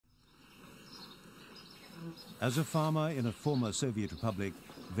As a farmer in a former Soviet republic,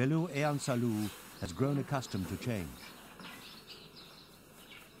 Vello Eensalu has grown accustomed to change.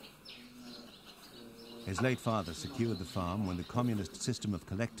 His late father secured the farm when the communist system of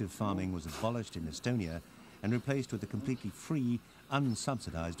collective farming was abolished in Estonia and replaced with a completely free,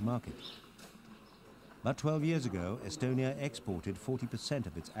 unsubsidized market. But 12 years ago, Estonia exported 40%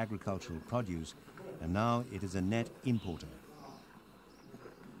 of its agricultural produce, and now it is a net importer.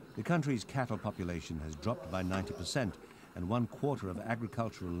 The country's cattle population has dropped by 90%, and 1/4 of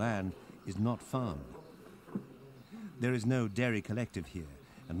agricultural land is not farmed. There is no dairy collective here,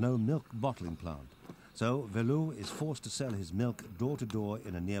 and no milk bottling plant, so Vello is forced to sell his milk door to door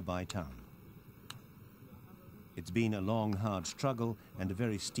in a nearby town. It's been a long, hard struggle and a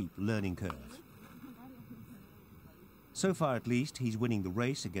very steep learning curve. So far, at least, he's winning the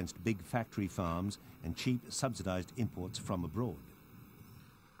race against big factory farms and cheap subsidized imports from abroad.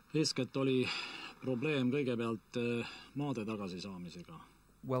 Eeskätt oli probleem kõigepealt maade tagasisaamisega.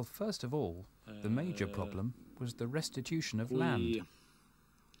 Well, first of all, the major problem was the restitution of land.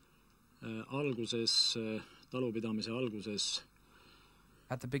 Alguses, talupidamise alguses,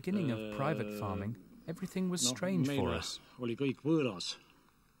 at the beginning of private farming, everything was strange for us. Oli kõik võõras.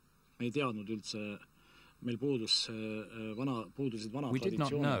 Me ei teadnud üldse, meil puudusid vana traditsioonid. We did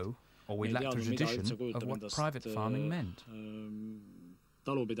not know, or we lacked a tradition of what private farming meant.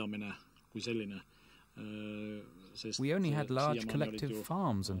 Talupidamine kui selline. We only had large collective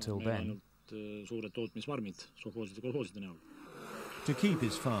farms until then. Suured tootmisfarmid, sovhooside ja kolhooside näol. To keep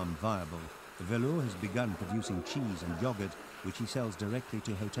his farm viable, Vello has begun producing cheese and yoghurt, which he sells directly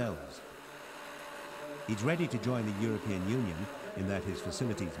to hotels. He's ready to join the European Union in that his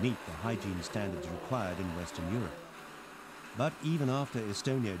facilities meet the hygiene standards required in Western Europe. But even after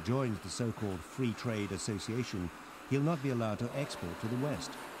Estonia joins the so-called Free Trade Association, he'll not be allowed to export to the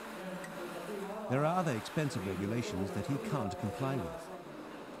West. There are other expensive regulations that he can't comply with.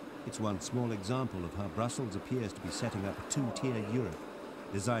 It's one small example of how Brussels appears to be setting up a two-tier Europe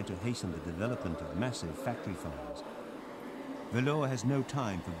designed to hasten the development of massive factory farms. Vello has no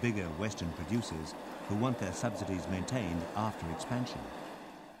time for bigger Western producers who want their subsidies maintained after expansion.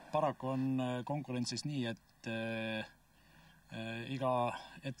 Paraku on konkurentsis nii, et iga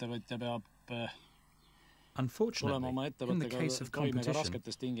ettevõtja peab Unfortunately, in the case of competition,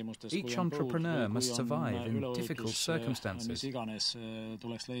 each entrepreneur must survive in difficult circumstances.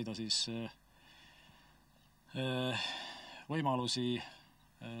 Tuleks leida siis võimalusi,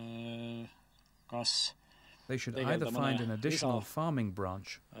 kas they should either find an additional farming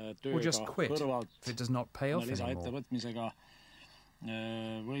branch or just quit if it does not pay off anymore.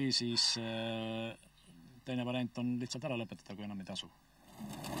 Või siis teine variant on lihtsalt ära lõpetada, kui enam ei tasu.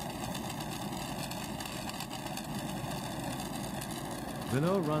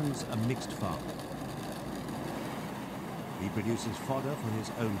 Vello runs a mixed farm. He produces fodder for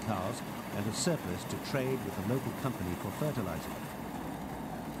his own cows and a surplus to trade with a local company for fertilizer.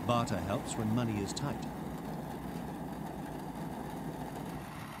 Barter helps when money is tight.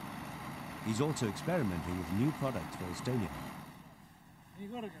 He's also experimenting with new products for Estonia.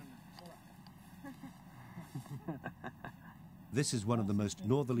 This is one of the most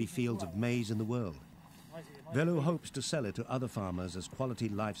northerly fields of maize in the world. Vello hopes to sell it to other farmers as quality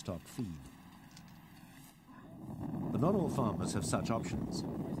livestock feed. But not all farmers have such options.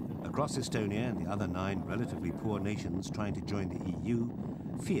 Across Estonia and the other 9 relatively poor nations trying to join the EU,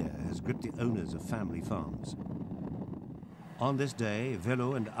 fear has gripped the owners of family farms. On this day,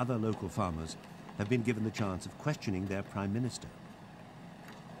 Vello and other local farmers have been given the chance of questioning their Prime Minister.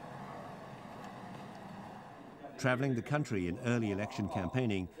 Traveling the country in early election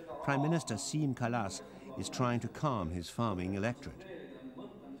campaigning, Prime Minister Siim Kallas is trying to calm his farming electorate.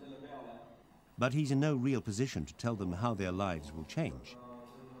 But he's in no real position to tell them how their lives will change.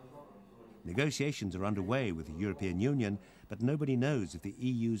 Negotiations are underway with the European Union, but nobody knows if the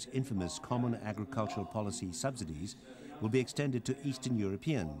EU's infamous Common Agricultural Policy subsidies will be extended to Eastern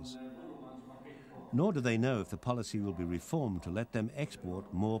Europeans. Nor do they know if the policy will be reformed to let them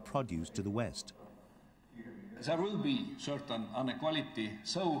export more produce to the West. There will be certain inequality.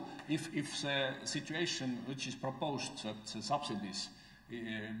 So if the situation which is proposed, that the subsidies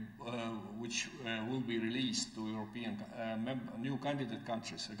which will be released to European new candidate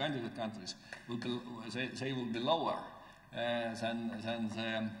countries will be, they will be lower than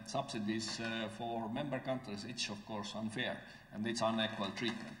the subsidies for member countries, it's of course unfair and it's unequal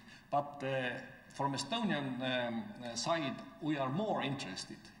treatment. But from Estonian side, we are more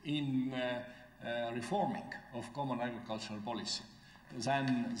interested in reforming of common agricultural policy,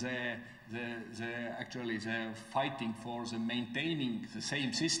 than actually the fighting for the maintaining the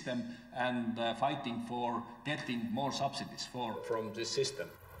same system and fighting for getting more subsidies from this system.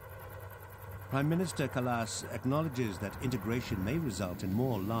 Prime Minister Kallas acknowledges that integration may result in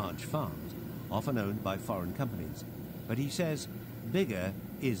more large farms, often owned by foreign companies. But he says bigger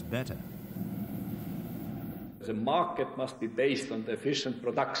is better. The market must be based on the efficient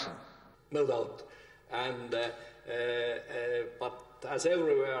production, no doubt. And, but as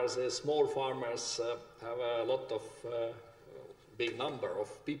everywhere, the small farmers have a lot of big number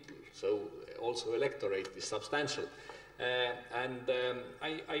of people, so also electorate is substantial.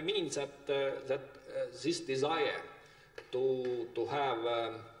 I mean that this desire to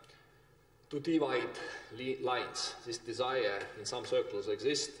have to divide lines, this desire in some circles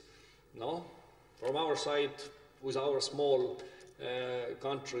exists. No, from our side, with our small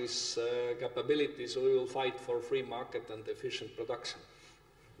countries' capabilities, we will fight for free market and efficient production.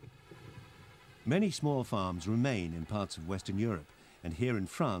 Many small farms remain in parts of Western Europe, and here in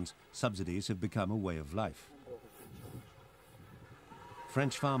France, subsidies have become a way of life.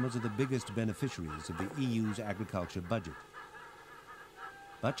 French farmers are the biggest beneficiaries of the EU's agriculture budget.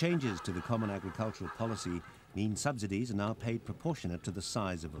 But changes to the common agricultural policy mean subsidies are now paid proportionate to the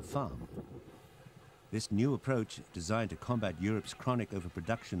size of a farm. This new approach, designed to combat Europe's chronic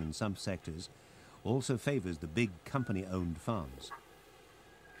overproduction in some sectors, also favours the big company-owned farms.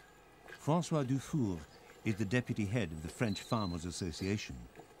 Francois Dufour is the deputy head of the French Farmers Association.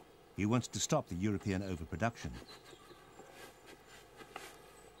 He wants to stop the European overproduction.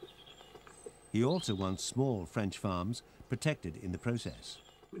 He also wants small French farms protected in the process.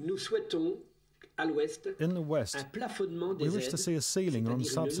 In the West, we wish to see a ceiling on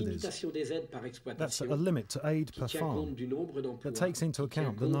subsidies. That's a limit to aid per farm that takes into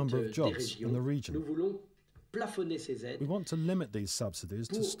account the number of jobs in the region. We want to limit these subsidies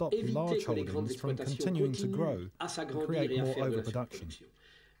to stop large holdings from continuing to grow and create more overproduction.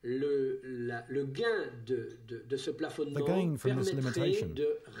 The gain from this limitation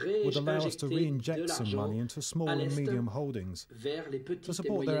would allow us to re-inject some money into small and medium holdings to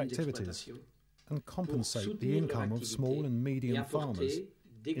support their activities and compensate the income of small and medium farmers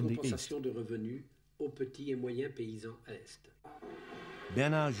in the East.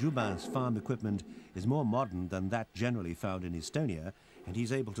 Bernard Joubin's farm equipment is more modern than that generally found in Estonia, and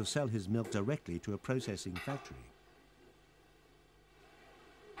he's able to sell his milk directly to a processing factory.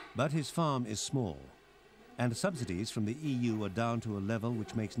 But his farm is small, and subsidies from the EU are down to a level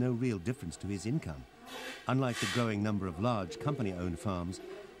which makes no real difference to his income, unlike the growing number of large company-owned farms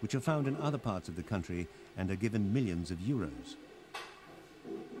which are found in other parts of the country and are given millions of euros.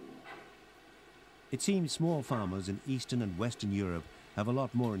 It seems small farmers in Eastern and Western Europe have a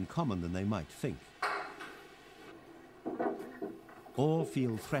lot more in common than they might think. All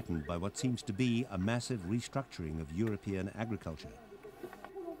feel threatened by what seems to be a massive restructuring of European agriculture.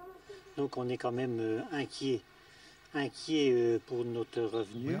 Donc on est quand même inquiet pour notre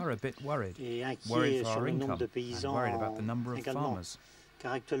revenu. We are a bit worried. Et worried inquiet for sur our le nombre income de and paysans worried about the number of également. farmers.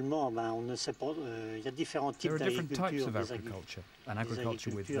 Car actuellement, on ne sait pas, il y a différents types There are different types of d'agriculture. agriculture. An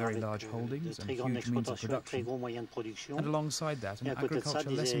agriculture with very large holdings and huge means of très gros production. moyens de production. And alongside that, an Et à côté de ça,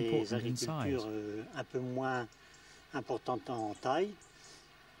 agriculture less des important in size. agricultures un peu moins importantes en taille.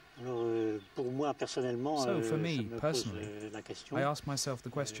 Alors, pour moi, personnellement, So for ça me, me pose personally, la question. I ask myself the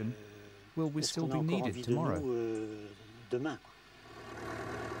question, will we Est-ce still qu'on a be encore needed envie de tomorrow? nous demain?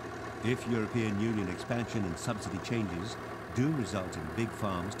 If European Union expansion and subsidy changes do result in big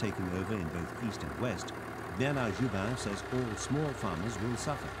farms taking over in both East and West, Bernard Joubin says all small farmers will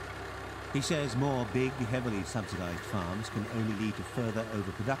suffer. He says more big, heavily subsidized farms can only lead to further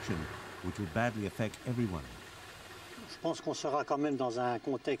overproduction, which will badly affect everyone. Je pense qu'on sera quand même dans un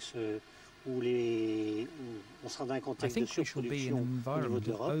contexte où on sera dans un I contexte de think we shall be in surproduction an au niveau environment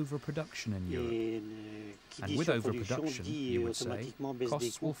de of l'Europe. overproduction in Europe. Et qui And dit with surproduction overproduction, dit you would say, automatiquement baisse des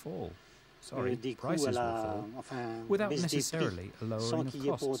costs will coûts. fall. Sorry, Des coûts prices à will la, fall, enfin, without baisse des prix, necessarily a sans lowering qu'il y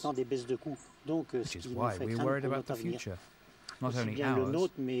ait of pour costs, autant des baisses de coûts. Donc, ce which is qui nous why fait we're craindre worried pour about the notre avenir. future. Not Aussi only bien le ours,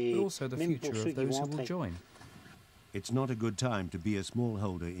 nôtre, mais but also the même pour future ceux of qui those vont who will entrer. join. It's not a good time to be a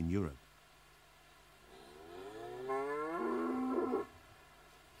smallholder in Europe.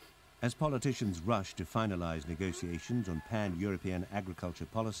 As politicians rush to finalize negotiations on pan-European agriculture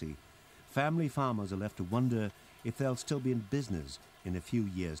policy, family farmers are left to wonder if they'll still be in business in a few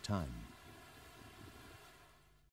years' time.